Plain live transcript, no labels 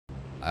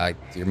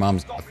Your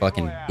mom's a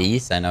fucking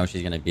beast. I know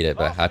she's gonna beat it,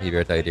 but happy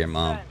birthday to your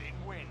mom.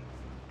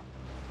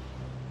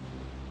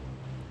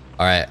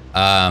 All right.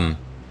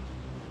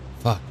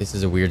 Fuck. This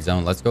is a weird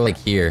zone. Let's go like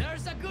here.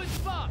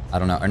 I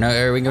don't know. Or no,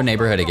 or we can go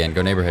neighborhood again.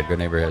 Go neighborhood. Go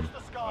neighborhood.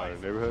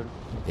 Neighborhood?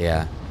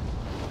 Yeah.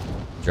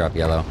 Drop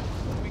yellow.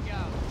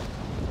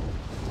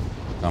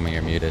 Tell me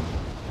you're muted.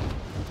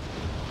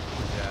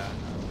 Yeah.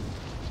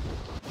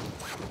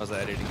 I was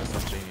editing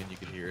something and you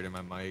could hear it in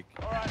my mic.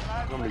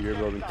 How many years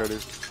old,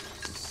 Curtis?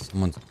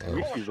 Someone's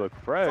close. These look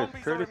fresh.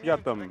 Curtis, you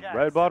got them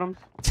red bottoms?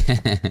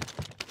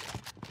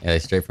 Yeah,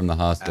 straight from the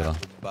hospital.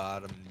 At the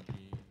bottom.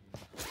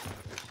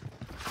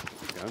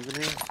 Guns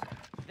in here?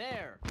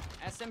 There,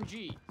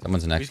 SMG.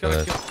 Someone's next to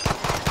He's us.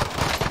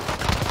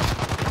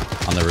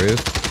 On the roof.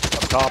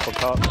 Up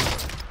top.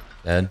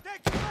 Dead.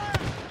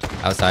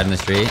 Outside in the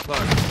street. Look,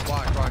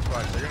 watch.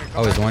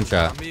 Oh, he's one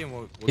shot.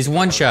 He's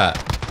one shot.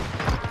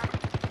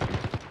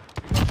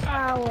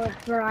 Power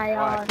dry Oh,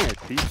 I on. can't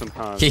see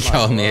sometimes. He My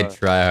called me a God.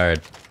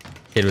 tryhard.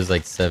 Kid was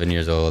like 7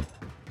 years old.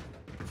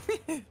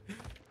 You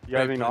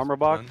guys need an armor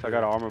box? I got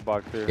an armor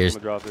box here. Here's.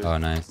 I'm gonna drop it. Oh,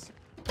 nice.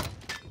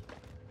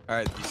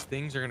 Alright, these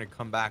things are gonna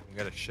come back and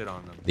get a shit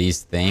on them.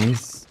 These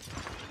things,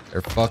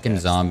 they're fucking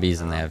zombies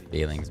and they have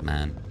feelings,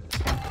 man.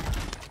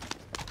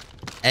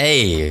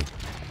 Hey,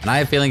 and I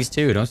have feelings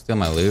too. Don't steal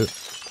my loot.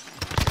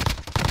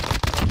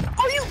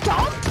 Are you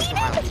dumb,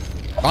 Keenan?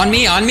 On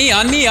me! Are you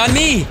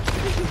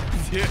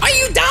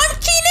dumb,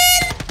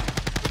 Keenan?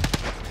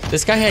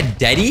 This guy had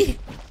Deddy?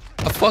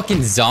 A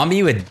fucking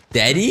zombie with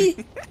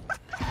Deddy?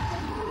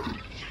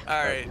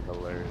 Alright,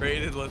 Hilarious.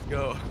 rated, let's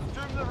go.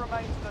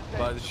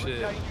 But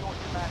shit.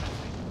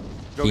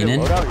 Go get Keenan?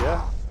 loadout,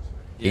 yeah?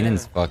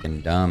 Keenan's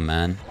fucking dumb,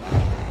 man.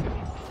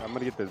 I'm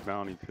gonna get this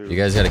bounty too. You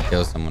guys gotta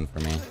kill someone for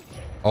me.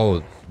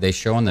 Oh, they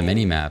show on the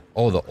mini map.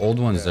 Oh, the old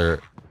ones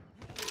are.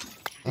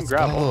 Let's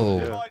grab go.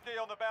 one, yeah.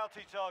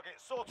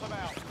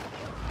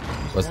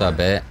 What's that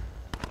bit?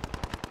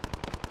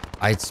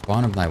 I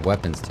spawned up my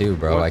weapons too,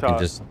 bro. One I can shot.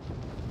 just.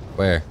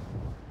 Where?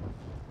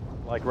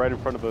 Like right in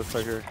front of us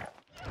right here.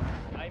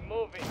 I'm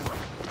moving.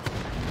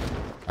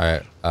 All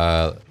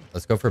right.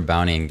 Let's go for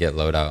bounty and get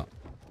loadout.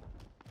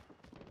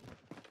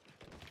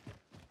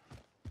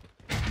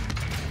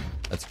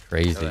 That's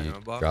crazy. Oh, You no,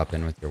 Bob? drop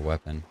in with your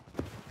weapon.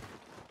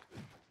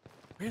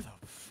 Where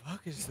the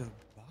fuck is the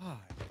bot?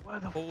 Where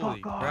the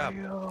Holy fuck crap. are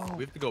you?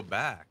 We have to go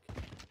back.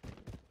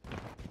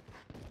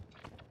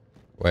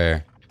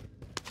 Where?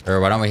 Or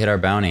why don't we hit our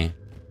bounty?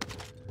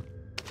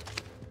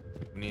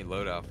 We need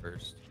loadout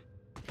first.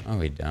 Oh,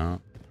 we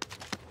don't.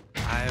 I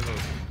have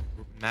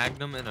a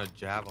magnum and a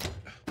javelin.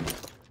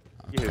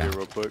 You hit Okay. it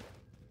real quick.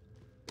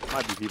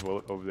 Might be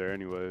people over there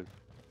anyways.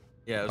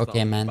 Yeah, it's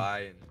Okay, not man. buy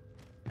in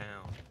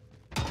town.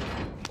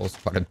 Whole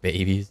squad of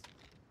babies.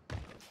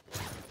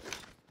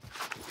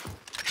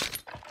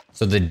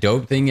 So the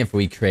dope thing, if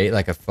we create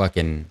like a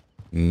fucking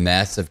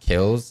mess of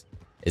kills,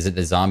 is that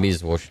the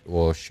zombies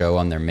will show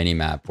on their mini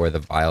map where the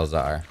vials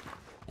are,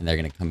 and they're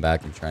gonna come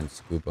back and try and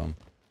scoop them.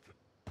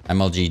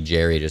 MLG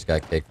Jerry just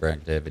got kicked for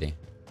activity.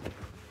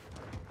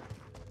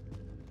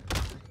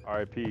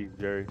 R.I.P.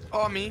 Jerry.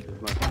 Oh, me.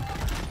 It's not-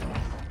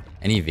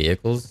 Any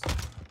vehicles?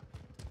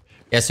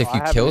 Yeah, so if I you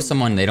haven't kill even-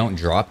 someone, they don't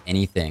drop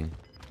anything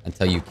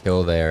until you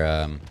kill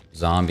their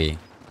zombie.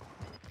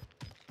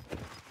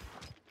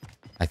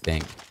 I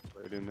think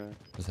Right in there.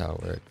 that's how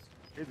it works.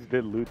 Kids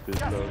did loot this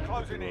though.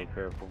 Just be a little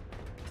careful.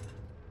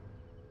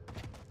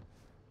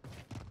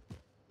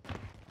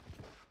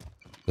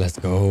 Let's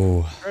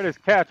go. Curtis,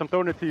 catch! I'm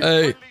throwing it to you.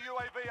 Hey.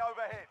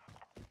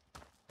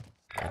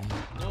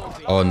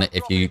 Oh, and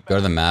if you go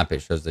to the map,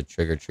 it shows the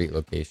trigger treat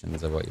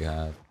locations of what you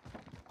have.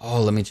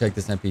 Oh, let me check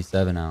this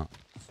MP7 out.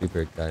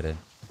 Super excited.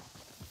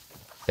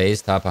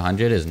 Phase top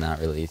 100 is not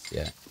released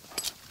yet.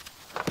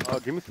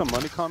 Give me some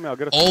money, call me. I'll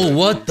get a. Oh,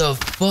 what the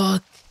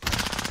fuck?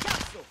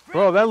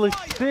 Bro, that looks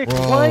sick.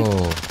 Bro.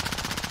 What?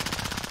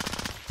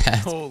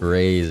 That's Holy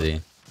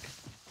crazy.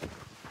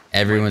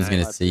 Everyone's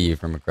gonna nice. see you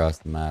from across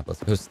the map.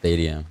 Let's go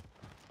stadium.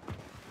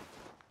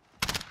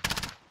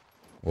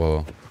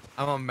 Whoa.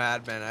 I'm a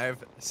madman. I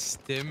have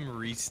stim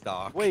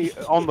restock. Wait,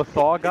 on the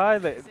saw guy,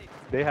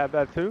 they have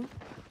that too.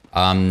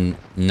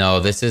 No,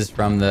 this is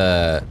from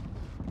the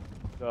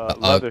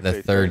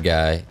Leatherface, third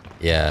right? guy.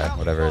 Yeah,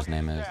 whatever his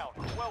name is.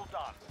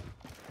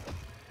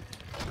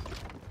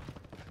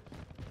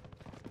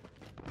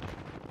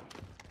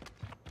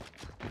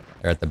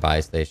 They're at the buy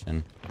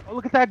station. Oh,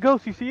 look at that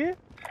ghost. You see it?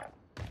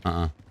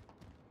 Uh-uh.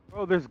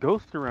 Bro, there's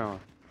ghosts around.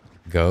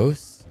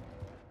 Ghosts?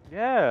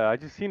 Yeah, I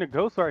just seen a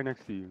ghost right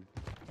next to you.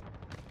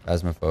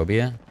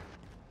 Phasmophobia?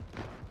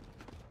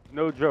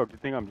 No joke. You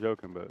think I'm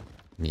joking, but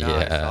No,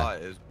 I saw Yeah.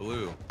 it. It was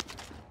blue.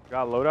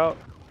 got loadout.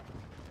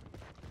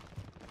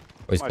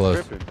 Oh, he's Am I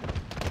close. tripping?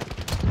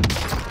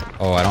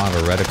 Oh, I don't have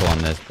a reticle on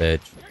this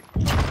bitch.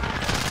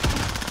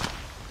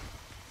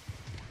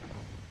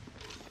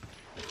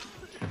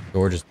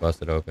 Door just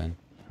busted open.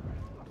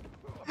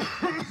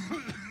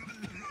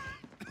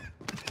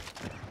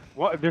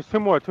 What? There's two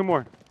more. Two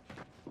more.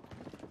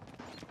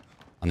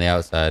 On the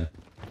outside.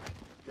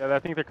 Yeah, I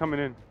think they're coming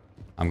in.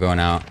 I'm going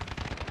out.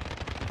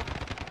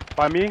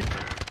 By me?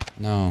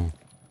 No.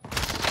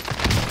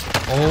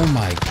 Oh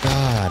my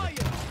god.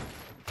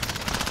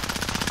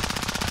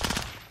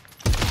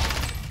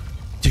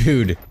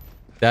 Dude,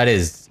 that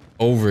is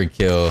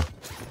overkill.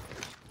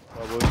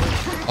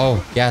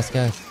 Oh, gas.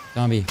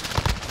 Zombie.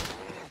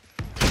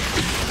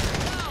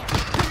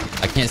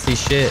 I can't see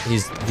shit.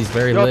 He's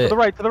very Yo, lit. to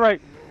the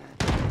right.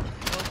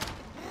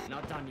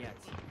 Not done yet.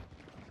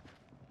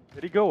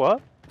 Did he go up?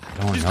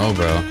 I don't know,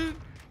 bro.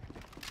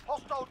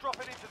 Hostile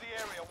dropping into the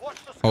area. Watch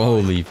the sky.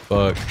 Holy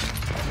fuck.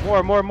 More.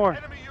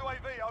 Enemy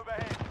UAV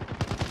overhead.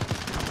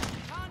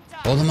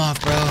 Hold him off,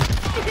 bro.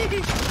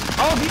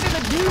 Oh, these are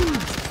the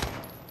dudes.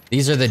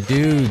 These are the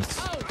dudes.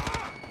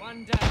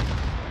 One down.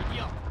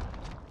 Yo.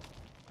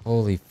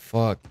 Holy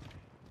fuck.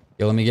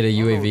 Yo, let me get a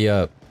UAV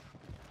up.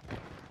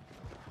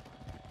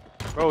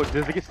 Bro,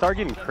 does it start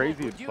getting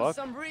crazy as Use fuck?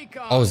 some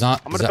recon. Oh,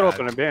 I'm gonna throw up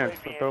an advance.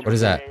 What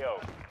is that?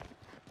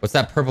 What's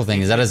that purple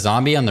thing? Is that a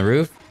zombie on the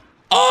roof?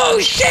 Oh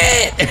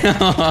shit!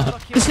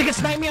 This nigga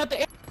sniped me out the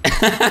air.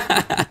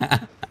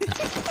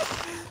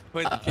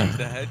 Wait, the king's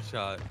the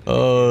headshot.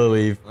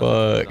 Holy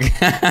fuck.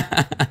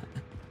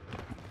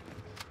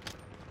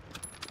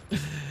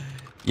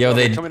 Yo,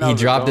 they're coming out he of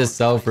the dropped his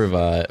zone.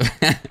 self-revive.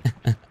 Less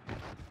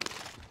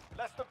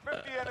than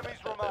 50 enemies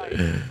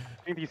remain.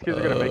 I think these kids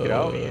are gonna make it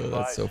out.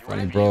 That's so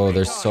funny, bro.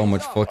 There's so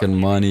much fucking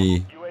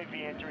money.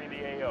 UAV entering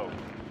the AO.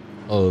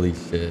 Holy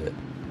shit.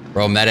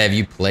 Bro, Meta, have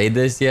you played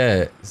this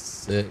yet?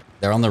 Sick.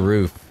 They're on the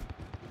roof.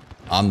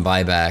 On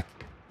buyback.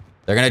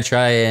 They're gonna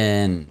try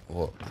and...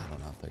 Well, I don't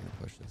know if they're gonna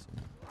push this or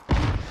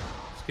not.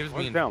 This gives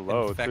One's me down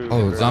low, infected- too.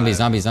 Oh,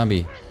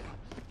 zombie.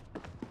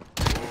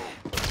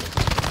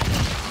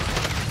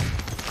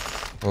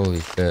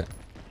 Holy shit.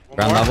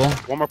 Ground level?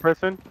 One more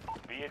person.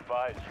 Be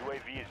advised,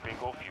 UAV is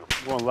bingo fuel.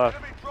 One left.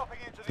 Enemy dropping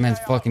into This the man's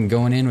AO. fucking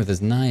going in with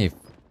his knife.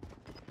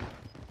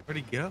 Where'd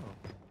he go?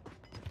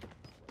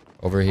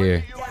 Over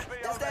here.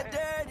 UAV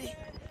overhead.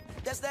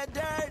 That's that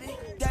dirty.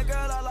 That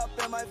girl all up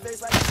in my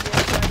face like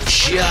a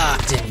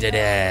Shot him to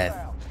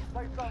death.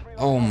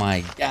 Oh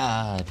my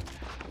god.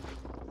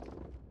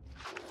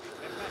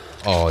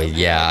 Oh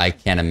yeah, I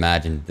can't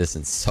imagine this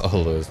in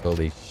solos.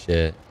 Holy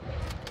shit.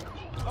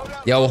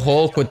 Yo,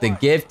 Hulk with the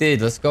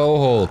gifted. Let's go,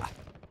 Hulk.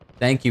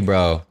 Thank you,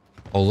 bro.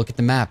 Oh, look at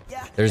the map.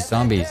 There's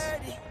zombies.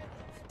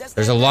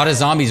 There's a lot of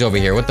zombies over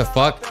here. What the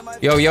fuck?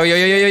 Yo.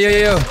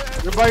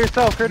 You're by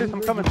yourself, Curtis.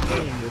 I'm coming.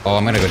 Oh,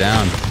 I'm gonna go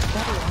down.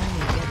 That'll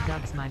only get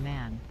Dubs, my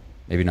man.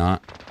 Maybe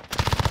not.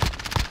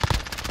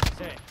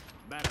 Say,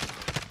 better.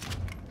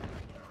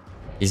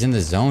 He's in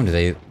the zone.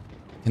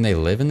 Can they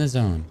live in the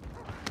zone?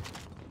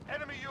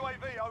 Enemy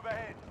UAV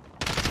overhead.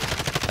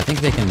 I think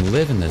they can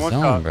live in the One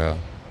zone, shot. bro.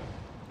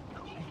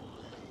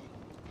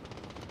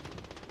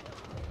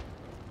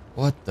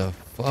 What the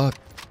fuck?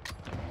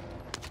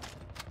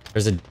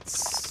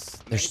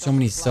 There's so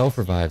many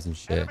self-revives and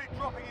shit. Enemy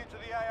dropping into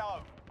the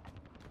AO.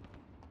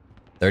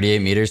 38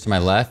 meters to my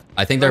left.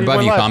 I think they're above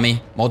 31 you, left.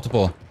 Kami.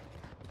 Multiple.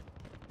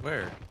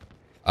 Where?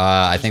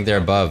 I think they're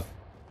above.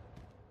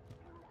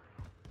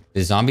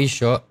 The zombies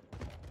show up.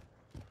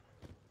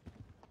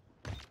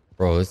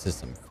 Bro, this is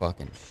some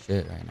fucking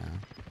shit right now.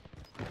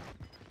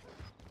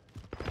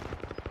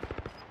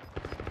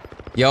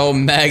 Yo,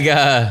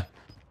 Mega.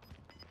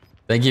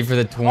 Thank you for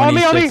the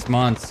 26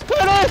 months.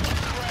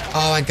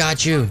 Oh, I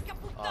got you.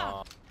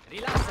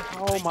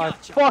 Oh my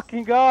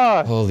fucking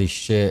god. Holy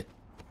shit.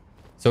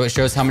 So it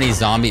shows how many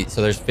zombies.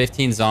 So there's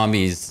 15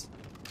 zombies,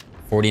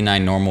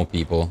 49 normal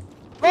people.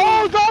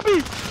 Oh,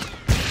 zombies!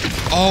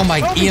 Oh my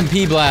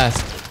EMP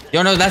blast.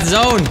 Yo, no, that's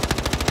zone.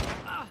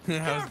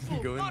 How's he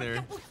go in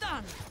there?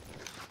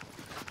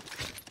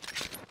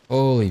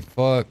 Holy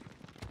fuck.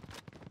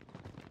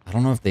 I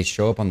don't know if they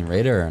show up on the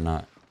radar or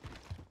not.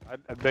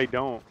 They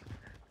don't.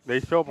 They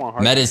show up on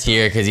hard. Meta's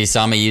here because he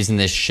saw me using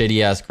this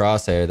shitty ass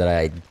crosshair that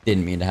I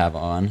didn't mean to have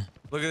on.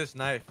 Look at this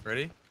knife.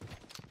 Ready?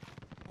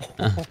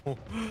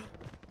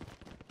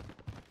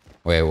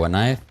 Wait, what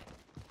knife?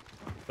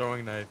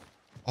 Throwing knife.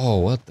 Oh,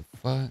 what the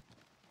fuck?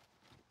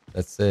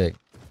 That's sick.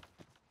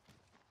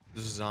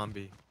 This is a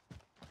zombie.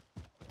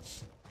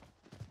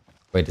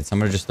 Wait, did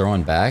someone just throw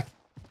one back?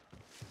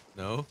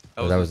 No,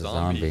 Oh, that was a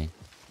zombie.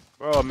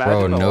 Bro, imagine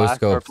Bro, the no last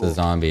scope's circle. the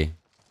zombie.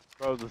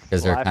 Bro, the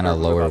Because they're last kind of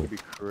circle is about lower, to be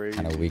crazy.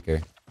 kind of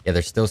weaker. Yeah,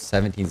 there's still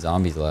 17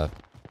 zombies left.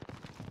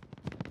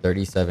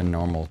 37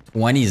 normal.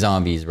 20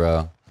 zombies,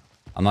 bro.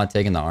 I'm not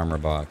taking the armor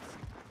box.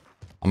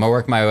 I'm gonna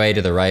work my way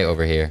to the right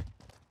over here.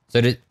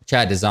 So,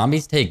 Chad, do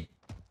zombies take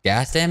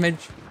gas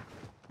damage?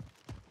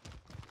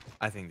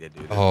 I think they do.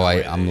 There's Oh, no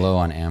way I'm they- low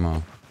on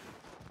ammo.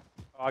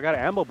 Oh, I got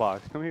an ammo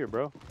box. Come here,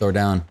 bro. Throw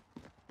down.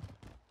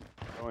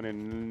 Going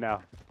in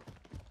now.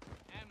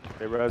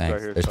 They res right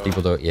Thanks. here. There's so-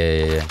 people to...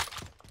 Yeah.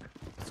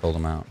 Let's hold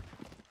them out.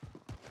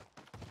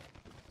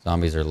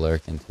 Zombies are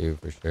lurking too,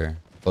 for sure.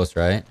 Close,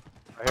 right?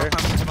 Right here.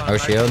 Come on, No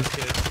right, shield?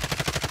 kid.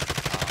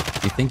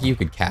 You think you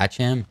could catch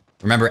him?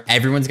 Remember,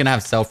 everyone's gonna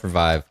have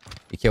self-revive.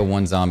 You kill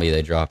one zombie,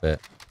 they drop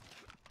it.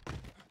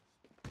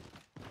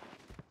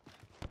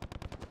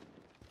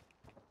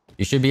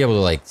 You should be able to,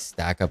 like,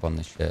 stack up on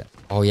this shit.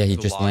 Oh, yeah, he There's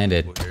a just lot of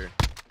landed. people here.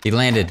 He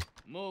landed.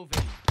 Moving.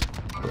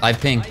 I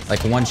pinged like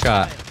one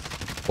shot.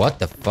 What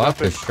the fuck?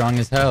 They're strong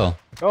as hell.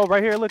 Oh,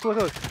 right here. Look, look,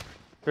 look.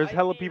 There's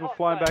hella people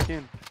flying back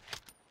in.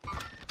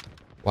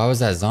 Why was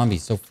that zombie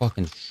so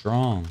fucking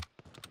strong?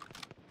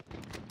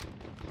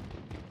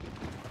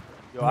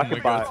 Yo, I my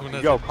could God, buy. someone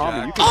has Yo, a call me.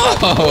 jack. You can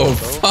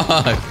Oh,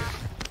 buy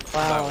fuck.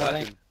 Wow. my I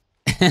weapon.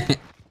 think-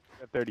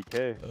 At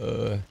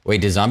 30K.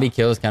 Wait, do zombie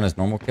kills count as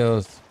normal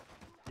kills?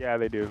 Yeah,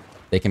 they do.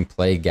 They can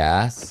play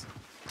gas?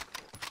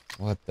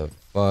 What the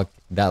fuck?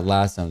 That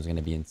last one's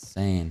gonna be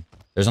insane.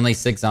 There's only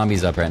 6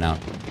 zombies up right now.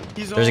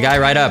 There's a guy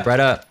right up, right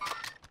up.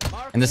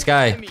 In the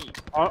sky.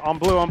 On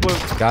blue, on blue.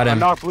 Got him. I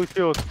knocked blue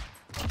shield.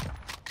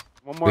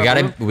 One more.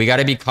 We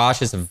gotta be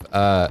cautious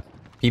of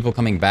people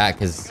coming back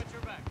because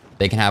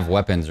they can have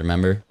weapons,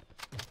 remember?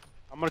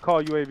 I'm gonna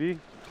call UAV.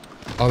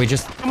 Oh, he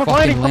just Someone's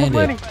fucking landing.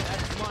 landed.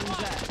 Someone's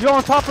landing. Yo,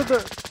 on top of the.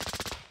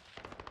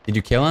 Did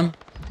you kill him?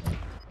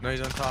 No,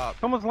 he's on top.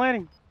 Someone's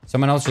landing.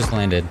 Someone else just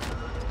landed.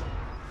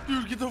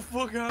 Dude, get the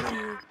fuck out of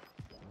here.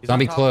 He's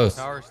Zombie on top of close.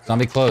 the tower still.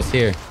 Zombie close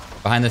here.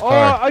 Behind this Oh,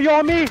 car. yo,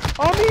 on me.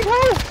 On me, bro.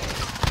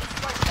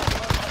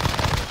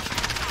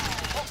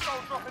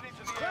 Hostile dropping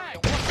into the area.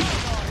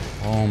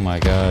 Oh my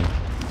god.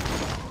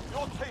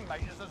 Your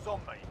teammate is a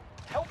zombie.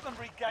 Help them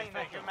regain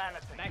their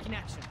humanity. Back in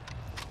action.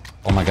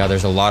 Oh my god,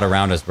 there's a lot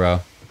around us, bro.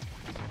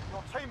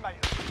 Your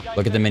teammate has regained Look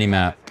at the their mini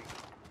map. humanity.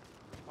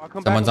 I'll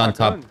come back Someone's with on my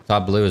top gun.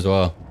 top blue as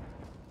well.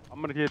 I'm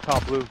gonna get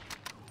top blue.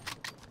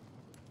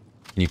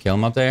 Can you kill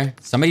him up there?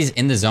 Somebody's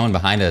in the zone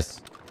behind us.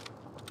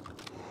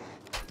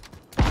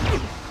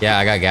 Yeah,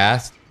 I got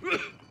gassed.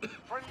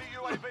 Friendly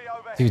UAV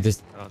overhead. Dude,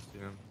 this... I don't see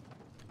him.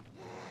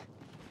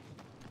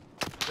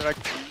 Did I...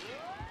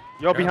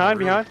 Yo, behind,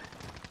 behind.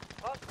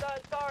 Hostile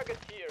target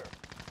here.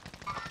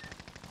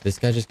 This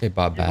guy just got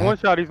bought He's one back.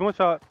 shot. He's one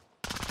shot.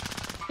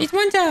 He's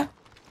one shot.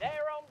 They're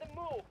on the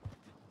move.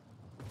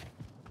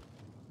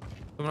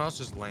 Someone else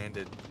just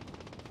landed.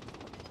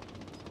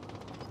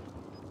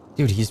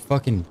 Dude, he's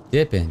fucking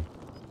dipping.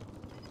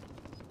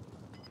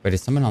 Wait,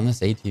 is someone on this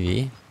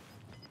ATV?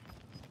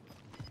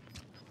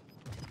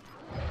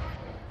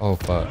 Oh,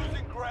 fuck.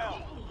 Losing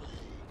ground.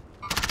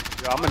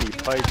 Yo, I'm gonna need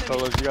plates,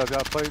 fellas. You guys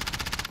got plates?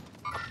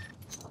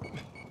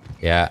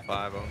 Yeah.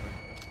 5 only.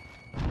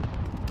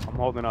 I'm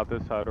holding out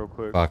this side real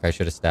quick. Fuck, I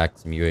should have stacked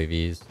some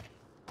UAVs.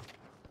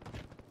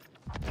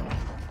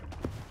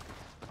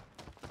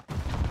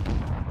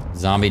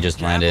 Zombie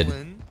just landed.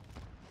 Javelin.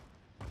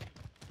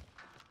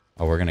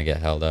 Oh, we're gonna get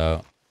held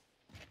out.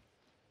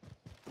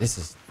 This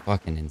is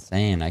fucking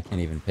insane. I can't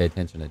even pay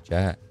attention to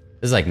chat.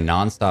 This is like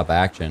non-stop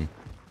action.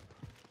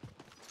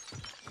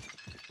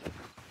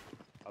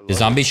 Does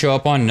zombie show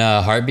up on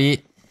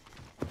heartbeat?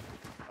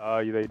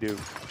 Yeah, they do.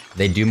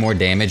 They do more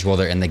damage while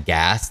they're in the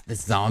gas. The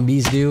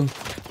zombies do.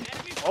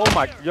 Oh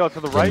my, yo, to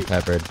the Getting right.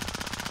 peppered.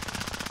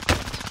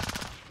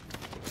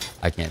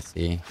 I can't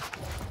see.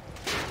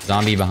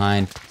 Zombie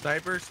behind.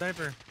 Sniper,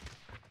 sniper.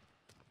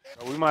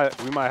 We might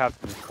have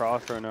to just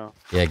cross right now.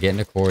 Yeah, get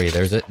into Corey.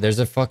 There's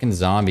a fucking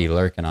zombie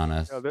lurking on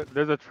us. Yo,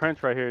 there's a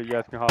trench right here. You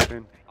guys can hop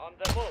in. On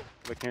the move.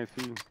 I can't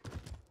see.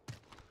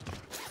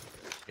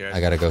 Yeah, I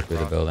gotta go through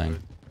the building.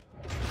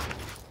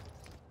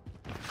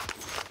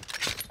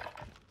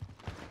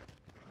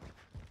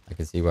 I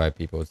can see why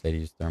people would say to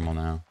use thermal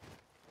now.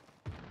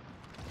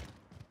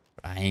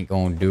 But I ain't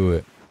gonna do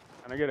it.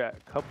 Can I get a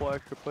couple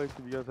extra plates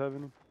if you guys have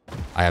any?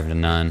 I have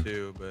none.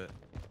 Too, but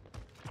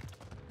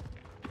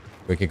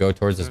We could go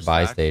towards this there's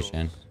buy satchels.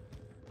 station.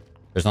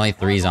 There's only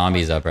 3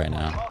 zombies up right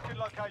now. Marking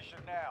location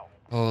now.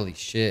 Holy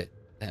shit.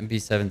 The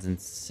MP7's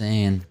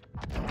insane.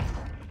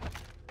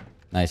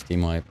 Nice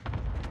team wipe.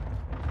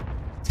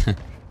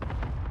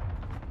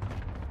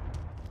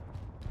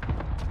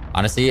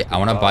 Honestly, I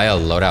want to buy a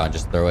loadout and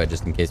just throw it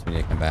just in case we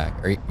need to come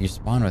back. Or you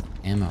spawn with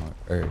ammo.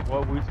 Or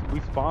Well, we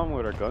spawn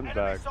with our guns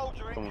back.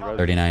 Someone res-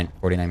 39,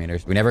 49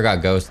 meters. We never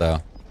got ghost though.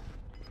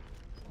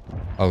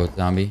 Oh,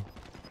 zombie.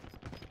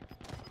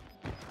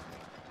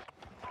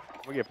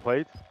 We get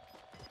plates.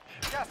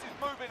 Gas is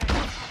moving in.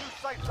 New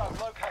safe zone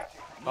located.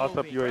 Toss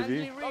up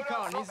UAV.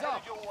 Recon is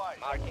up. Your way.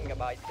 Marking a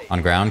buy station.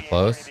 On ground,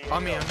 close.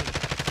 on me, on me.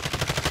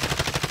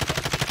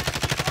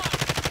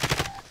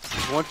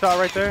 One shot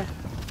right there.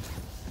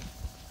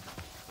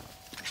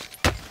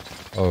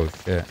 Oh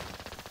shit.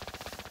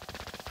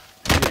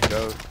 Give me a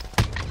ghost.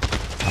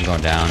 I'm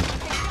going down.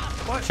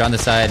 Shot on the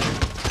side.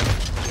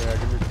 Yeah,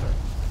 give me a shot.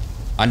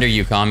 Under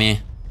you, Kami.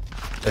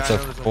 That's Yeah, a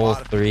I know there's full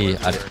lot of 3.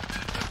 people everywhere.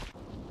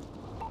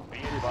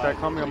 Check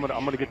coming. I'm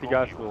gonna get the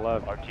guys to the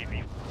left. You've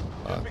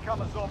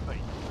become a zombie.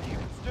 You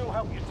can still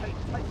help your team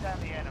take down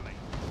the enemy.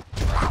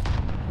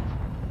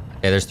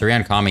 Okay, there's 3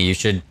 on Kami. You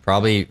should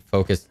probably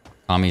focus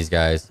Kami's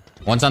guys.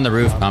 One's on the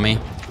roof, Kami.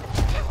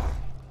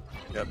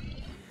 Yep.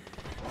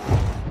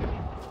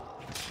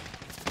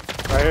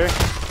 Right here.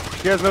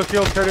 He has no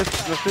shield, Curtis.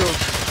 No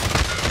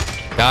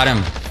shield. Got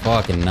him.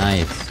 Fucking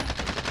nice.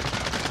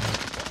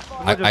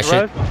 I Just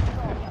should... res.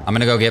 I'm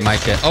gonna go get my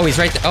shit. Oh, he's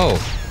right there. Oh,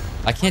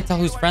 I can't tell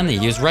who's friendly.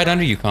 He was right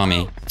under you,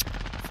 Kami.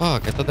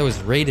 Fuck, I thought that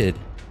was raided.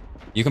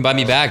 You can buy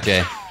me back,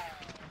 Jay.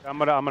 I'm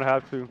gonna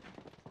have to.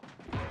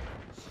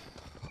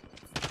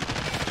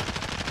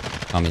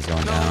 Tommy's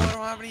going No, I down.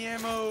 don't have any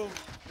ammo.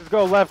 Let's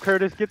go left,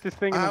 Curtis. Get this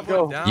thing I and have let's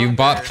go. one down You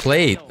bought there.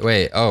 plate.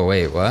 Wait. Oh,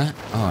 wait. What?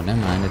 Oh, never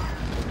mind.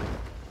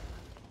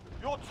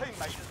 Your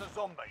teammate is a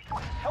zombie.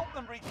 Help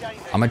them regain their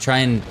I'm gonna try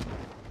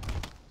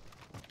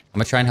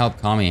and help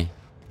Kami.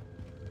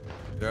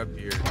 They're up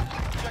here.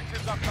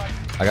 objectives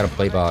updated. I got a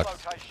play box.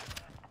 Location.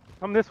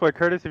 Come this way,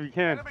 Curtis, if you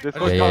can. This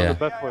Yeah, way yeah, comes yeah. the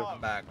best way.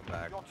 I'm back. I'm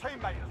back. Your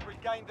teammate has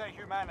regained their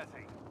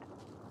humanity.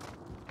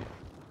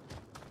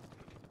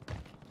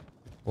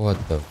 What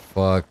the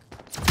fuck?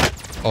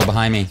 Oh,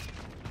 behind me.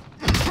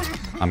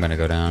 I'm gonna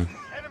go down.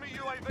 Enemy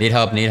UAV. Need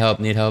help, need help,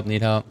 need help,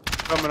 need help.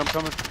 I'm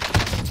coming.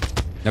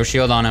 No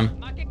shield on him.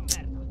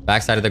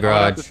 Backside of the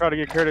I have to garage. try to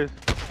get Curtis.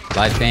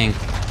 Live ping.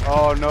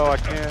 Oh no, I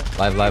can't.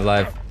 Live, live,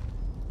 live.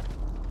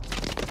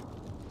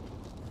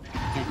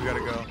 Dude, we gotta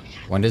go.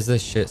 When does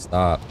this shit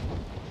stop?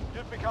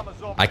 You've become a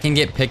zombie. I can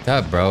get picked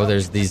up, bro.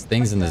 There's these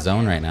things in the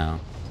zone right now.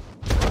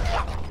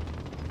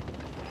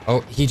 Oh,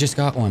 he just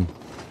got one.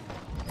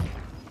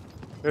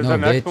 There's No, the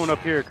next bitch. one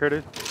up here,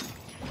 Curtis.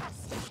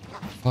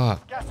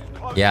 Fuck. Gas is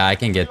close. Yeah, I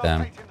can get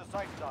them. Relocating the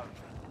safe zone.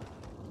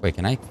 Wait,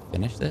 can I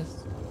finish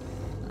this?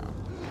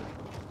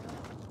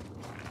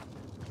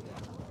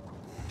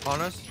 No. On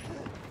us?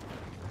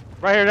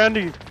 Right here, under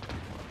you.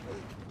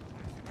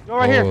 Go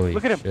right here. Holy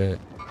Look at him. shit.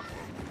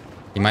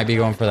 He might be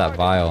going for that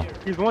vial.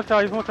 He's one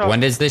shot. He's one shot. When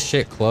does this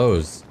shit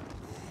close?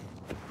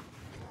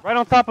 Right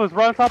on top of us.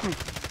 Right on top of him.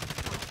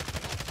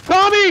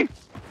 Tommy!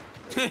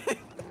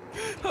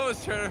 I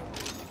was trying to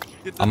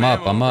get the I'm up,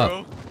 ammo, I'm up.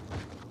 bro.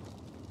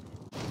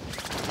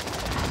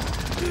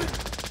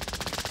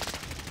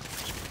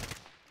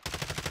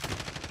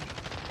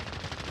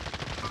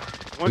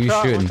 One Who you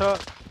shot. shooting? One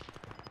shot.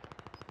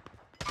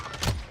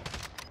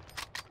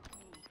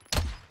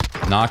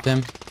 Knocked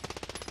him.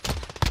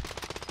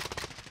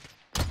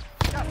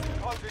 Gas is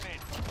closing in.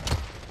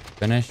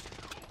 Finished.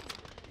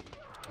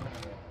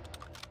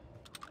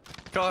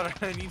 God,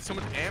 I need so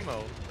much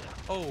ammo.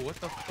 Oh, what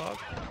the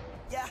fuck?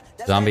 Yeah,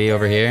 that's Zombie that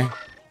over dirty. here.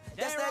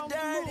 That's that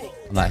dirty.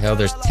 On that hill,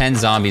 there's 10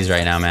 zombies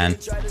right now, man.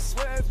 Try to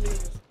swerve me.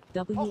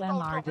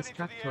 WMR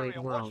Destructoid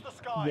World.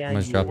 Yeah,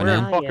 Someone's you dropping are.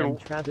 in. I am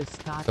Travis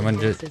Scott. Someone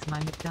And this just- is my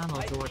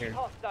McDonald's order.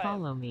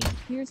 Follow me.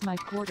 Here's my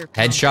quarter.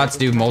 Headshots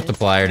do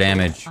multiplier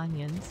damage.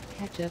 Onions,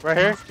 ketchup, Right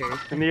here? mustard,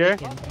 In the air?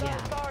 bacon.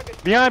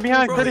 Yeah.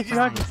 Behind, Bro, Curtis, they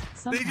behind. just-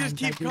 Sometimes just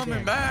keep I do coming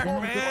this. back,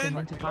 Then I dip man. them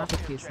into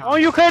barbecue sauce.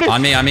 On you, Curtis.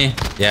 On me, on me.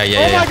 Yeah, yeah,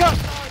 Oh yeah. my God.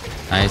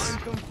 Nice.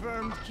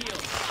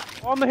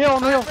 On the hill,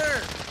 on the hill.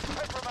 There. 10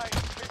 remain.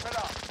 Keep it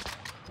up.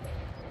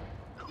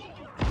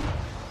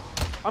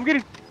 I'm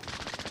getting.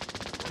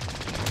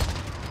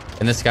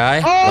 In the sky?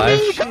 Oh,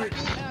 Live?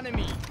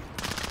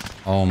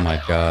 Oh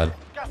my god.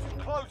 Gas is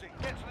closing.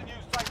 Get to the new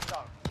safe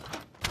zone.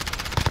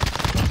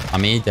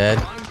 On me, dead.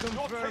 Your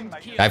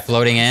teammate Guy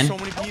floating in. So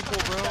many people,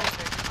 bro.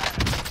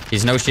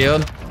 He's no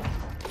shield.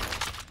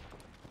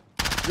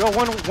 Yo,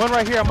 one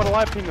right here. I'm gonna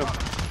live ping him.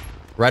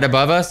 Right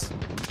above us.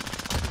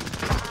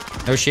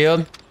 No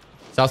shield.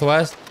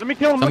 Southwest. Let me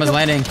kill him. Someone's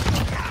let me landing.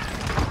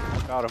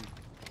 Got him.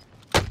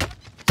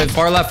 To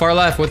far left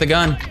with a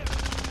gun.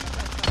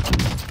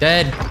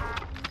 Dead.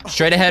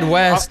 Straight ahead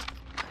west.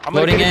 I'm gonna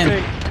Loading get in.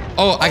 his thing.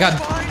 Oh, I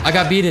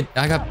got beated.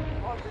 I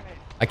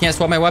can't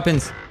swap my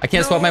weapons. I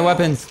can't swap my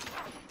weapons.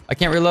 I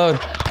can't reload.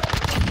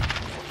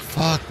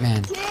 Fuck,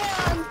 man.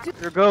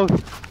 Here goes.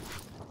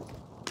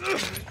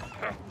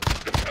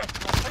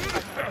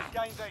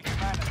 regained their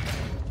humanity.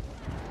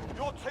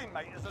 Your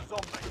teammate is a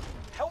zombie.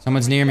 Help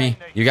Someone's them near me. regain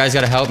their You guys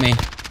gotta help me.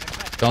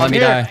 Don't let I'm me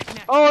here. die.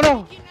 Oh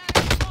no.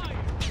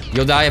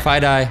 You'll die if I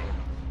die.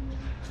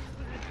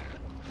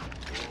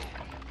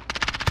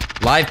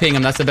 Live ping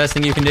him. That's the best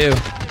thing you can do.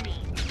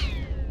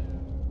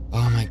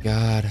 Oh my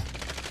god.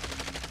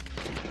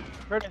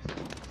 Curtis,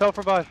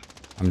 self-revive.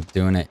 I'm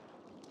doing it.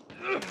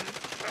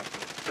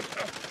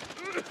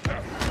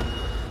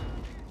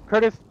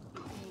 Curtis.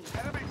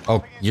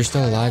 Oh, you're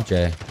still alive,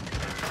 Jay.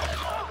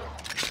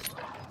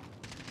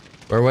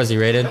 Where was he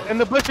rated? In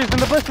the bushes, in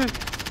the bushes.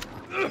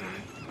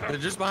 They're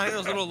just behind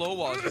those little low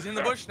walls. He's in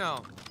the bush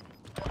now.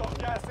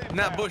 In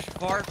that bush,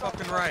 far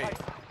fucking right.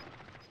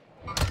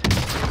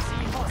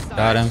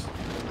 Got him.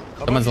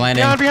 Someone's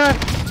landing. Behind.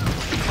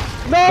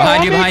 No,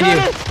 Behind you, on me, behind you.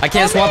 Curtis! I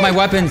can't On swap me! my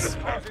weapons.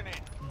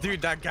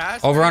 Dude, that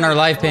gas. Over on our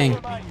live ping.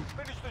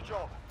 Finish the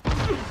job.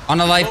 On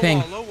the live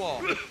ping. Low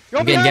wall. Yo,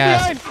 I'm getting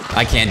behind. gas.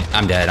 I can't.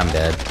 I'm dead. I'm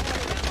dead.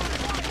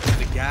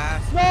 The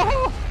gas.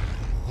 No.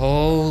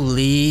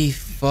 Holy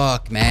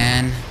fuck,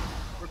 man.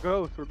 We're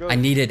ghosts. We're ghosts. I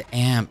needed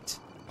amped.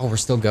 Oh, we're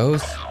still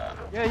ghosts?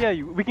 Yeah.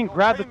 We can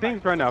grab the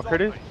things right now,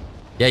 Curtis.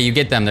 Yeah, you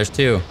get them. There's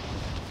two.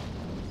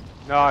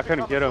 No, I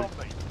couldn't get them.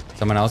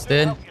 Someone else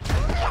did? Yeah.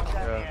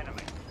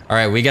 All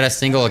right, we got a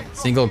single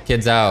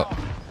kids out.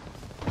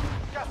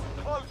 Gas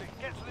is closing.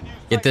 Get to the new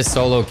Get this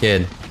solo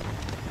kid.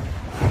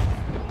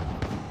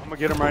 I'm gonna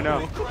get him right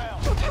now.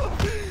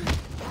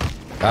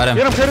 Got him.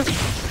 Get him, Curtis.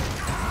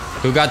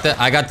 Who got the?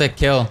 I got the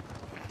kill.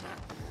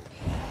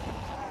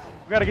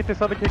 We gotta get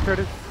this other kid,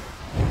 Curtis.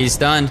 He's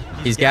stunned.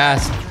 He's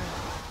gassed.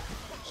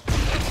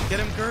 Get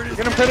him, Curtis.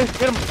 Get him, Curtis.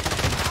 Get him.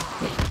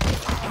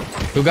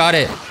 Who got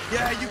it?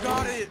 Yeah, you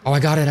got it. Oh, I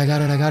got it.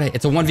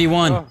 It's a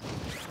 1v1. Oh,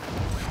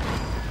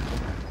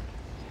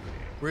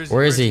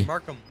 Where is he?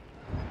 Mark him.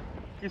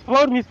 he's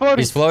floating. He's floating.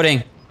 He's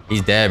floating.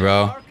 He's dead,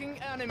 bro. Marking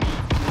enemy.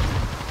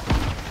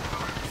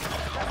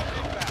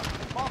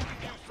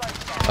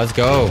 Let's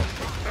go.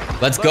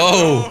 Let's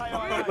go.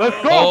 Let's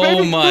go, Oh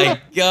baby.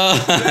 my god.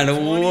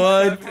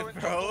 What?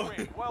 Bro.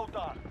 Well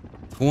done.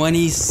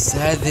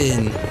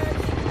 27.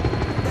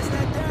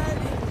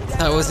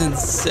 That was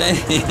insane.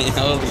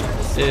 Holy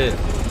shit.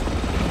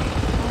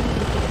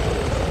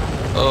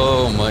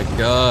 Oh my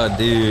god,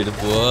 dude.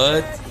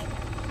 What?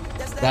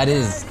 That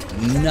is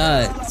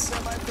nuts.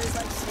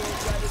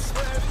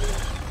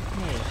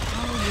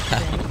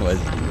 That was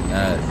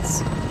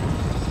nuts.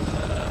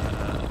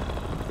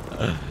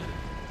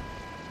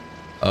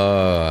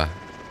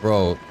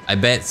 Bro, I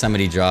bet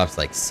somebody drops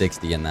like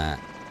 60 in that.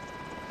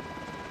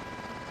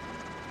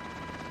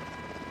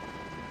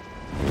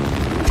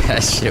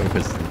 That shit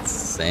was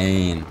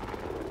insane.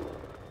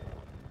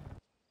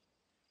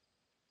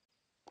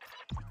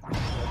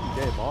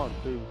 Game on,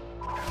 too.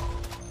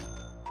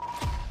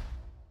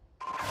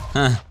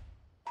 Huh.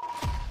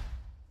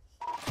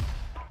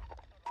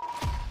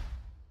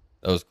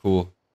 That was cool.